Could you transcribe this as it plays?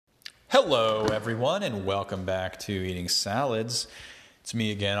Hello, everyone, and welcome back to Eating Salads. It's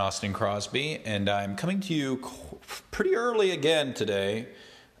me again, Austin Crosby, and I'm coming to you pretty early again today.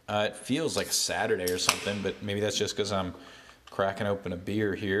 It feels like a Saturday or something, but maybe that's just because I'm cracking open a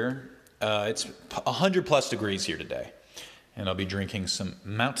beer here. It's 100 plus degrees here today, and I'll be drinking some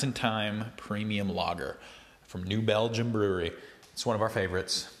Mountain Time Premium Lager from New Belgium Brewery. It's one of our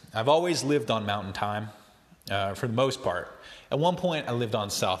favorites. I've always lived on Mountain Time, for the most part. At one point, I lived on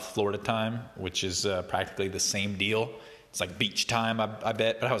South Florida Time, which is practically the same deal. It's like beach time, I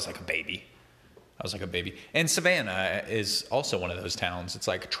bet, but I was like a baby. And Savannah is also one of those towns. It's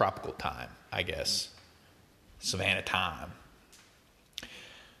like tropical time, I guess. Savannah time.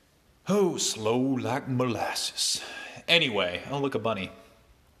 Oh, slow like molasses. Anyway, oh, look, a bunny.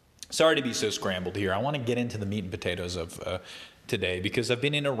 Sorry to be so scrambled here. I want to get into the meat and potatoes of today because I've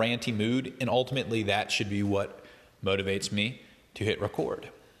been in a ranty mood, and ultimately that should be what motivates me to hit record,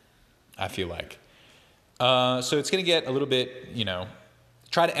 I feel like. So it's going to get a little bit,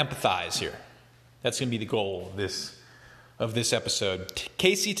 try to empathize here. That's going to be the goal of this episode.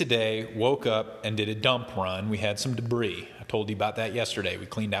 Casey today woke up and did a dump run. We had some debris. I told you about that yesterday. We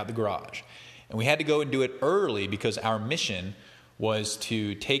cleaned out the garage. And we had to go and do it early because our mission was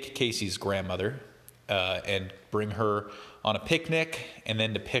to take Casey's grandmother and bring her on a picnic and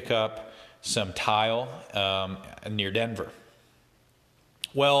then to pick up some tile near Denver.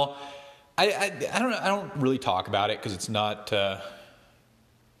 Well, I don't really talk about it because it's not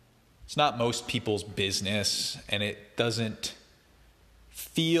most people's business, and it doesn't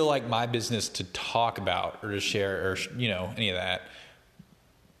feel like my business to talk about or to share or any of that.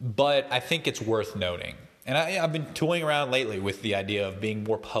 But I think it's worth noting, and I've been toying around lately with the idea of being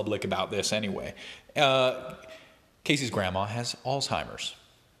more public about this anyway. Casey's grandma has Alzheimer's.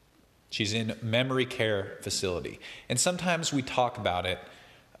 She's in memory care facility. And sometimes we talk about it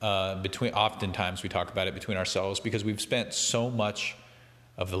oftentimes we talk about it between ourselves because we've spent so much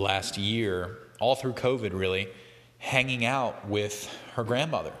of the last year, all through COVID really, hanging out with her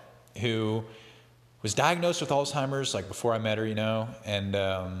grandmother who was diagnosed with Alzheimer's like before I met her, and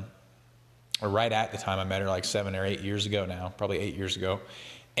or right at the time I met her, like 7 or 8 years ago now, probably 8 years ago.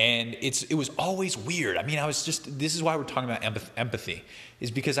 And it was always weird. I mean, this is why we're talking about empathy,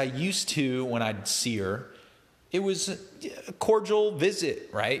 is because I used to, when I'd see her, it was a cordial visit,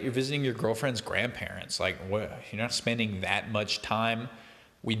 right? You're visiting your girlfriend's grandparents. Like, you're not spending that much time.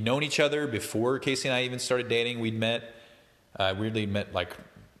 We'd known each other before Casey and I even started dating. We'd met, weirdly met like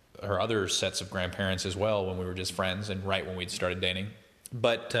her other sets of grandparents as well when we were just friends and right when we'd started dating.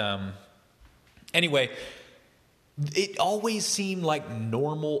 But anyway, it always seemed like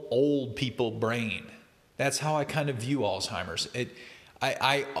normal old people brain. That's how I kind of view Alzheimer's.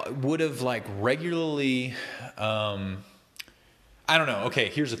 I would have like regularly, I don't know. Okay,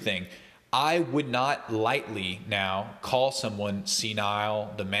 here's the thing. I would not lightly now call someone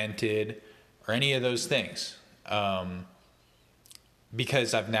senile, demented, or any of those things.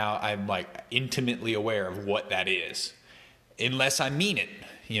 Because I'm like intimately aware of what that is. Unless I mean it,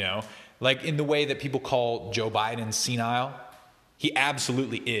 Like in the way that people call Joe Biden senile, he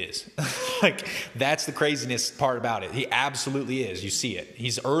absolutely is. Like, that's the craziness part about it. He absolutely is. You see it.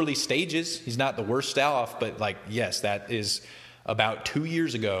 He's early stages. He's not the worst off, but like, yes, that is about 2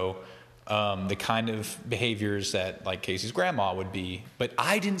 years ago, the kind of behaviors that like Casey's grandma would be. But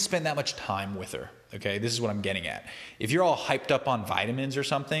I didn't spend that much time with her. Okay, this is what I'm getting at. If you're all hyped up on vitamins or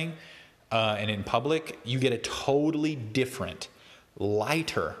something, and in public, you get a totally different,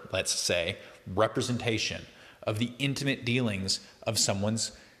 lighter, let's say, representation of the intimate dealings of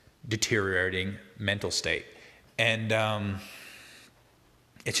someone's deteriorating mental state. And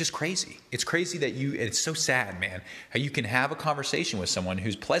it's just crazy. It's crazy that it's so sad, man, how you can have a conversation with someone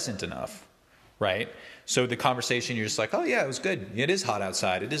who's pleasant enough, right? So the conversation, you're just like, oh yeah, it was good. It is hot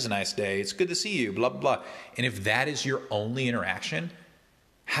outside. It is a nice day. It's good to see you, blah, blah, blah. And if that is your only interaction,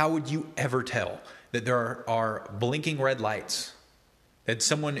 how would you ever tell that there are blinking red lights, that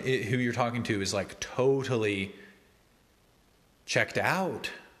someone who you're talking to is like totally checked out?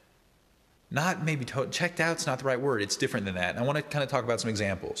 Not maybe checked out's not the right word. It's different than that. I want to kind of talk about some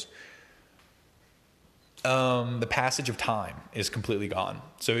examples. The passage of time is completely gone.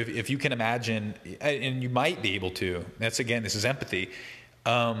 So if you can imagine, and you might be able to, this is empathy.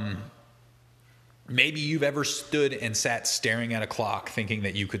 Maybe you've ever stood and sat staring at a clock thinking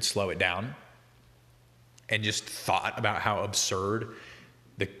that you could slow it down and just thought about how absurd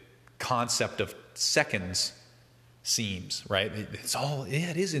the concept of seconds seems, right?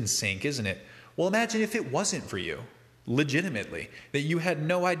 It is in sync, isn't it? Well, imagine if it wasn't for you, legitimately, that you had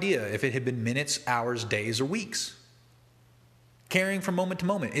no idea if it had been minutes, hours, days, or weeks. carrying from moment to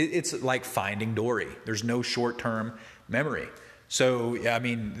moment. It's like Finding Dory. There's no short-term memory. So, I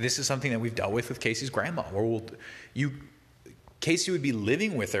mean, this is something that we've dealt with Casey's grandma, where Casey would be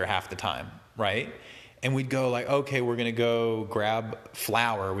living with her half the time, right? And we'd go like, okay, we're going to go grab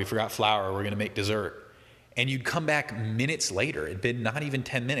flour. We forgot flour. We're going to make dessert. And you'd come back minutes later. It'd been not even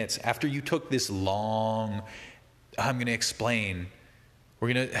 10 minutes after you took this long, I'm going to explain.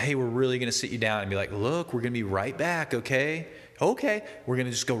 We're really going to sit you down and be like, look, we're going to be right back, okay? Okay. We're going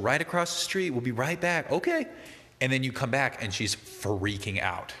to just go right across the street. We'll be right back. Okay. And then you come back and she's freaking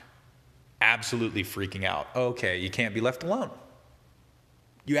out. Absolutely freaking out. Okay, you can't be left alone.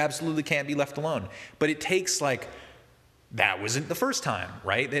 You absolutely can't be left alone. But it takes that wasn't the first time,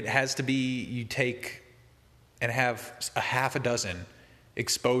 right? It has to be, you take and have a half a dozen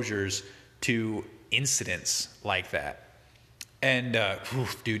exposures to incidents like that. And,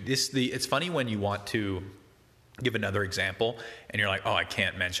 dude, it's funny when you want to give another example and you're like, oh, I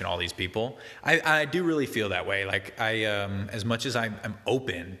can't mention all these people. I do really feel that way. Like as much as I'm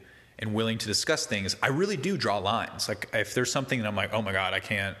open and willing to discuss things, I really do draw lines. Like if there's something that I'm like, oh my God, I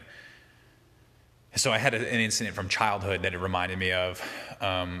can't. So I had an incident from childhood that it reminded me of,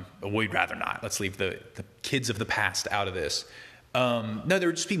 but we'd rather not. Let's leave the kids of the past out of this. No, there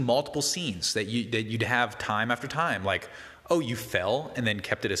would just be multiple scenes that you'd have time after time. Like, oh, you fell and then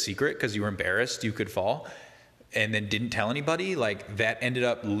kept it a secret because you were embarrassed you could fall and then didn't tell anybody. Like that ended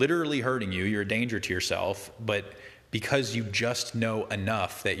up literally hurting you. You're a danger to yourself, but because you just know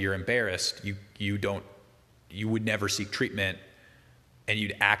enough that you're embarrassed, you would never seek treatment, and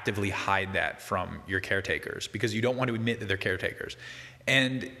you'd actively hide that from your caretakers because you don't want to admit that they're caretakers.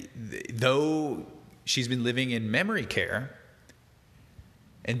 And though she's been living in memory care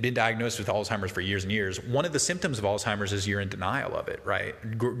and been diagnosed with Alzheimer's for years and years, one of the symptoms of Alzheimer's is you're in denial of it, right?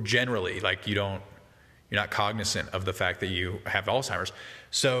 Generally, like you're not cognizant of the fact that you have Alzheimer's.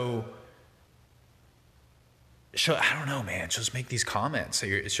 So I don't know, man. She'll just make these comments.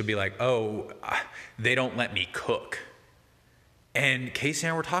 She'll be like, oh, they don't let me cook. And Casey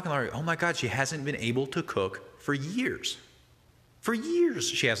and I were talking like, oh my God, she hasn't been able to cook for years. For years,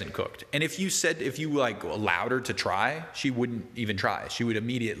 she hasn't cooked. And if you like allowed her to try, she wouldn't even try. She would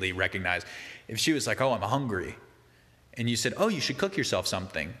immediately recognize. If she was like, oh, I'm hungry, and you said, oh, you should cook yourself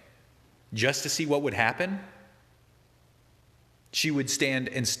something, just to see what would happen, she would stand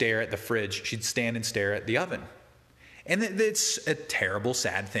and stare at the fridge. She'd stand and stare at the oven. And it's a terrible,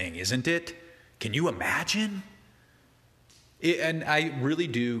 sad thing, isn't it? Can you imagine? And I really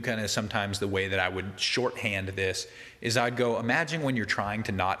do kind of sometimes the way that I would shorthand this is I'd go, imagine when you're trying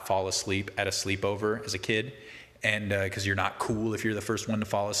to not fall asleep at a sleepover as a kid, and because you're not cool if you're the first one to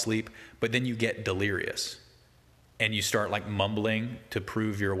fall asleep, but then you get delirious and you start like mumbling to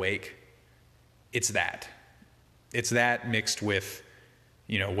prove you're awake. It's that mixed with,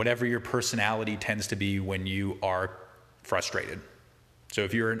 whatever your personality tends to be when you are frustrated. So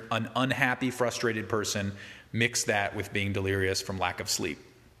if you're an unhappy, frustrated person, mix that with being delirious from lack of sleep.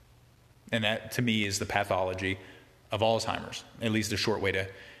 And that, to me, is the pathology of Alzheimer's, at least a short way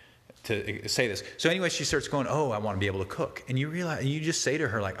to say this. So anyway, she starts going, oh, I want to be able to cook. And you realize, you just say to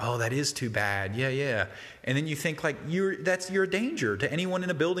her like, oh, that is too bad. Yeah. And then you think like, you're a danger to anyone in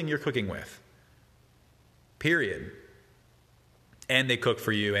a building you're cooking with. Period. And they cook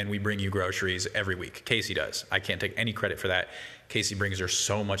for you, and we bring you groceries every week. Casey does. I can't take any credit for that. Casey brings her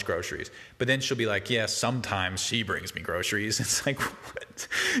so much groceries. But then she'll be like, yeah, sometimes she brings me groceries. It's like, what?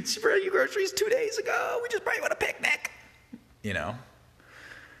 She brought you groceries 2 days ago. We just brought you on a picnic.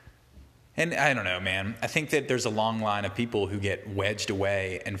 And I don't know, man. I think that there's a long line of people who get wedged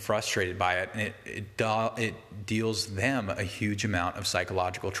away and frustrated by it, and it deals them a huge amount of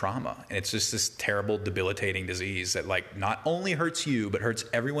psychological trauma. And it's just this terrible, debilitating disease that like not only hurts you, but hurts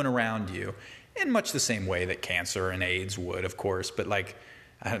everyone around you in much the same way that cancer and AIDS would, of course. But like,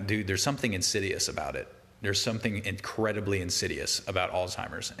 dude, there's something insidious about it. There's something incredibly insidious about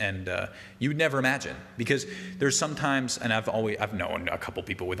Alzheimer's, and you would never imagine, because there's sometimes, and I've known a couple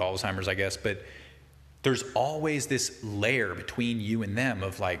people with Alzheimer's, I guess, but there's always this layer between you and them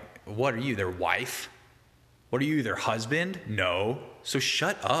of like, what are you, their wife? What are you, their husband? No. So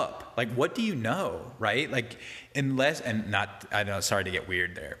shut up. Like, what do you know, right? Like, I know, sorry to get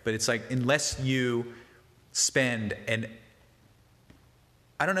weird there, but it's like, unless you spend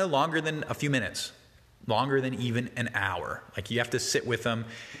longer than a few minutes, longer than even an hour. Like, you have to sit with them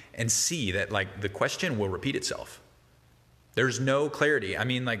and see that like the question will repeat itself. There's no clarity. I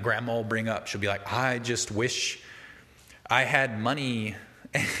mean, like grandma will bring up, she'll be like, I just wish I had money.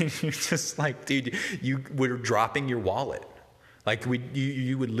 And you're just like, dude, you were dropping your wallet. Like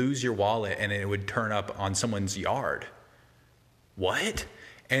you would lose your wallet and it would turn up on someone's yard. what?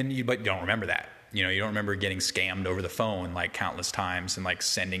 But you don't remember that. You don't remember getting scammed over the phone like countless times and like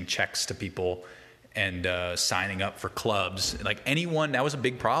sending checks to people and signing up for clubs. Like anyone, that was a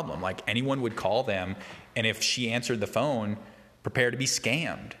big problem. Like anyone would call them, and if she answered the phone, prepare to be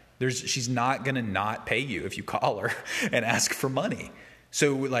scammed. She's not going to not pay you if you call her and ask for money.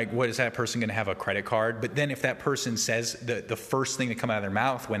 So like, what is that person going to have, a credit card? But then if that person says the first thing to come out of their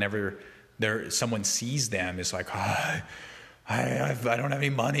mouth whenever someone sees them is like, I don't have any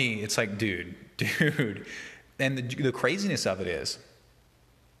money. It's like, dude. And the craziness of it is,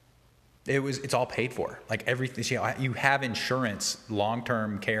 it's all paid for. Like everything, you have insurance,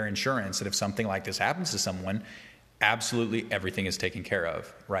 long-term care insurance, that if something like this happens to someone, absolutely everything is taken care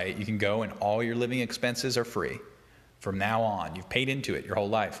of, right? You can go and all your living expenses are free from now on. You've paid into it your whole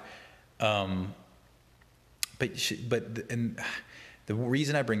life. But the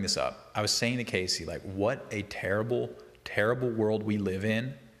reason I bring this up, I was saying to Casey, like, what a terrible, terrible world we live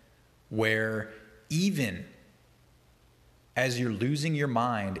in, where even as you're losing your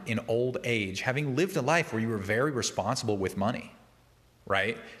mind in old age, having lived a life where you were very responsible with money,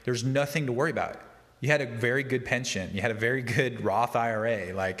 right? There's nothing to worry about. You had a very good pension. You had a very good Roth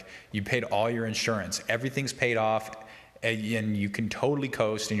IRA. Like, you paid all your insurance. Everything's paid off, and you can totally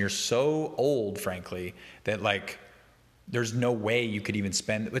coast. And you're so old, frankly, that like there's no way you could even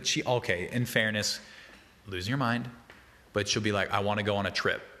spend. But in fairness, losing your mind, but she'll be like, I want to go on a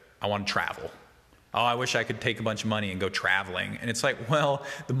trip. I want to travel. Oh, I wish I could take a bunch of money and go traveling. And it's like, well,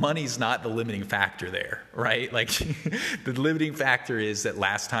 the money's not the limiting factor there, right? Like the limiting factor is that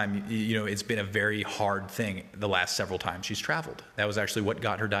last time, it's been a very hard thing the last several times she's traveled. That was actually what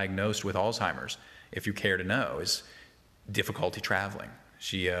got her diagnosed with Alzheimer's, if you care to know, is difficulty traveling.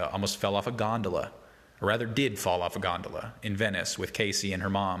 She almost fell off a gondola, or rather did fall off a gondola in Venice with Casey and her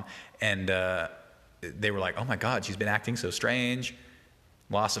mom. And they were like, oh my God, she's been acting so strange,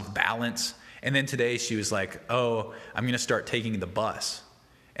 loss of balance. And then today she was like, oh, I'm going to start taking the bus.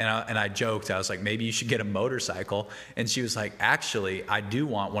 And I joked. I was like, maybe you should get a motorcycle. And she was like, actually, I do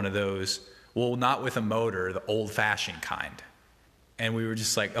want one of those. Well, not with a motor, the old-fashioned kind. And we were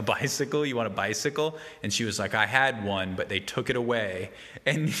just like, a bicycle? You want a bicycle? And she was like, I had one, but they took it away.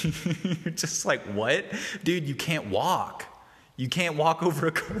 And you're just like, what? Dude, you can't walk. You can't walk over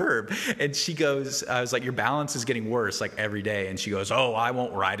a curb. And she goes, I was like, your balance is getting worse like every day. And she goes, oh, I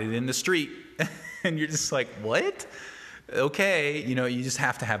won't ride it in the street. And you're just like, what? Okay. You just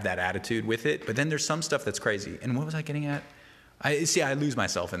have to have that attitude with it. But then there's some stuff that's crazy. And what was I getting at? I lose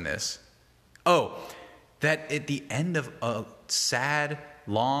myself in this. Oh, that at the end of a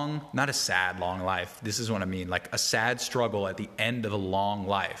not a sad, long life. This is what I mean. Like a sad struggle at the end of a long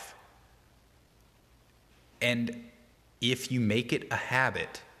life. And if you make it a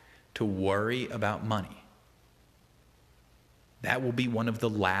habit to worry about money, that will be one of the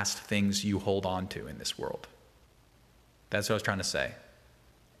last things you hold on to in this world. That's what I was trying to say.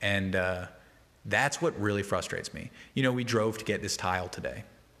 And that's what really frustrates me. We drove to get this tile today.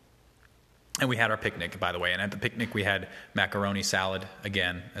 And we had our picnic, by the way. And at the picnic, we had macaroni salad,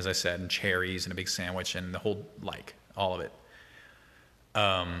 again, as I said, and cherries and a big sandwich and the whole, all of it.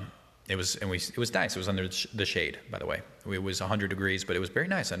 It was nice. It was under the shade, by the way. It was 100 degrees, but it was very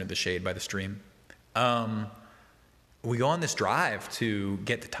nice under the shade by the stream. We go on this drive to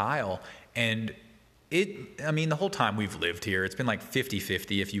get the tile, and the whole time we've lived here, it's been like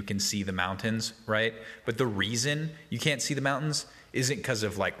 50-50 if you can see the mountains, right? But the reason you can't see the mountains isn't because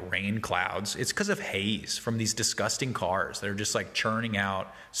of rain clouds. It's because of haze from these disgusting cars that are just churning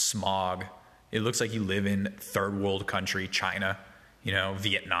out smog. It looks like you live in third world country, China,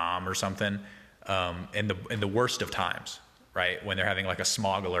 Vietnam or something, in the worst of times, right? When they're having a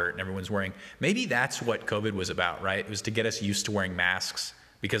smog alert and everyone's wearing, maybe that's what COVID was about, right? It was to get us used to wearing masks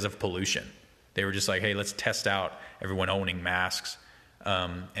because of pollution. They were just like, hey, let's test out everyone owning masks.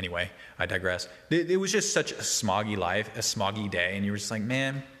 Anyway, I digress. It was just such a smoggy life, a smoggy day. And you were just like,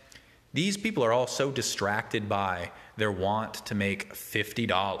 man, these people are all so distracted by their want to make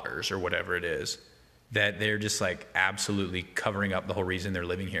 $50 or whatever it is, that they're just absolutely covering up the whole reason they're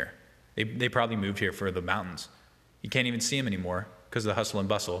living here. They probably moved here for the mountains. You can't even see them anymore because of the hustle and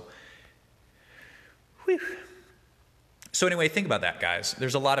bustle. Whew. So anyway, think about that, guys.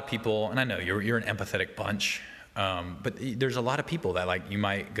 There's a lot of people, and I know you're an empathetic bunch, but there's a lot of people that you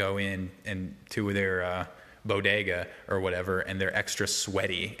might go in and to their bodega or whatever, and they're extra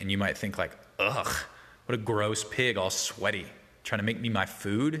sweaty, and you might think ugh, what a gross pig, all sweaty, trying to make me my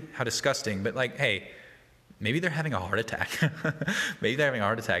food. How disgusting! But hey, maybe they're having a heart attack. Maybe they're having a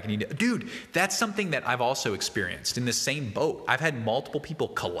heart attack, and dude, that's something that I've also experienced in the same boat. I've had multiple people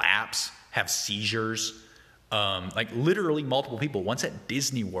collapse, have seizures. Like literally multiple people. Once at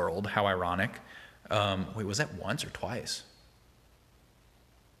Disney World, how ironic. Wait, was that once or twice?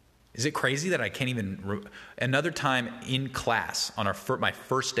 Is it crazy that I can't even... Another time in class, on my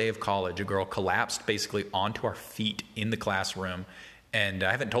first day of college, a girl collapsed basically onto our feet in the classroom. And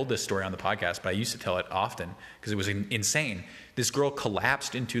I haven't told this story on the podcast, but I used to tell it often because it was insane. This girl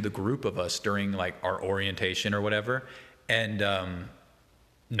collapsed into the group of us during like our orientation or whatever. And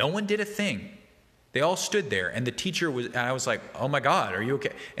no one did a thing. They all stood there, and the teacher was... And I was like, oh my God, are you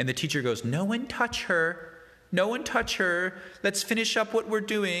okay? And the teacher goes, no one touch her. No one touch her. Let's finish up what we're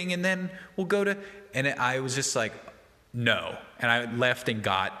doing, and then we'll go to... And I was just like, no. And I left and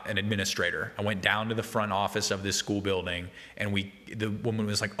got an administrator. I went down to the front office of this school building, and the woman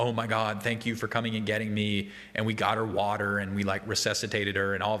was like, oh my God, thank you for coming and getting me. And we got her water, and we like resuscitated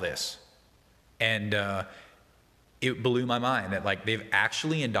her and all this. And it blew my mind that like they've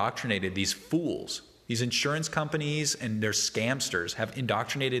actually indoctrinated these fools. These insurance companies and their scamsters have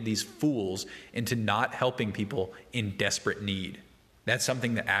indoctrinated these fools into not helping people in desperate need. That's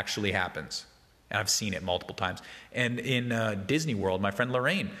something that actually happens. And I've seen it multiple times. And in Disney World, my friend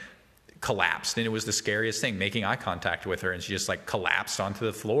Lorraine collapsed, and it was the scariest thing, making eye contact with her, and she just like collapsed onto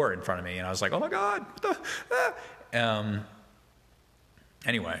the floor in front of me. And I was like, oh my God.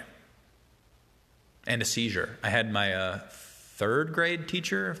 Anyway. And a seizure. I had my third grade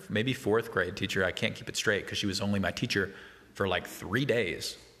teacher, maybe fourth grade teacher. I can't keep it straight because she was only my teacher for like 3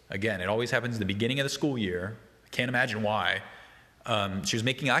 days. Again, it always happens at the beginning of the school year. I can't imagine why. She was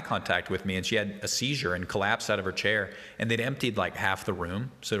making eye contact with me, and she had a seizure and collapsed out of her chair. And they'd emptied like half the room,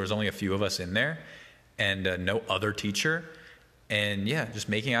 so there was only a few of us in there, and no other teacher. And yeah, just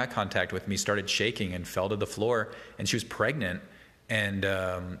making eye contact with me, started shaking and fell to the floor. And she was pregnant. And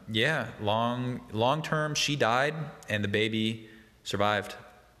yeah, long term, she died, and the baby survived.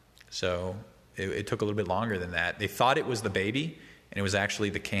 So it took a little bit longer than that. They thought it was the baby, and it was actually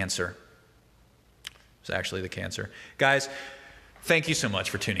the cancer. It was actually the cancer. Guys, thank you so much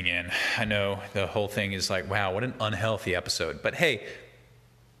for tuning in. I know the whole thing is like, wow, what an unhealthy episode. But hey,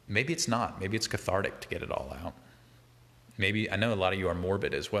 maybe it's not. Maybe it's cathartic to get it all out. Maybe, I know a lot of you are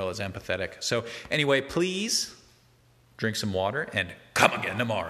morbid as well as empathetic. So anyway, please drink some water and come again tomorrow.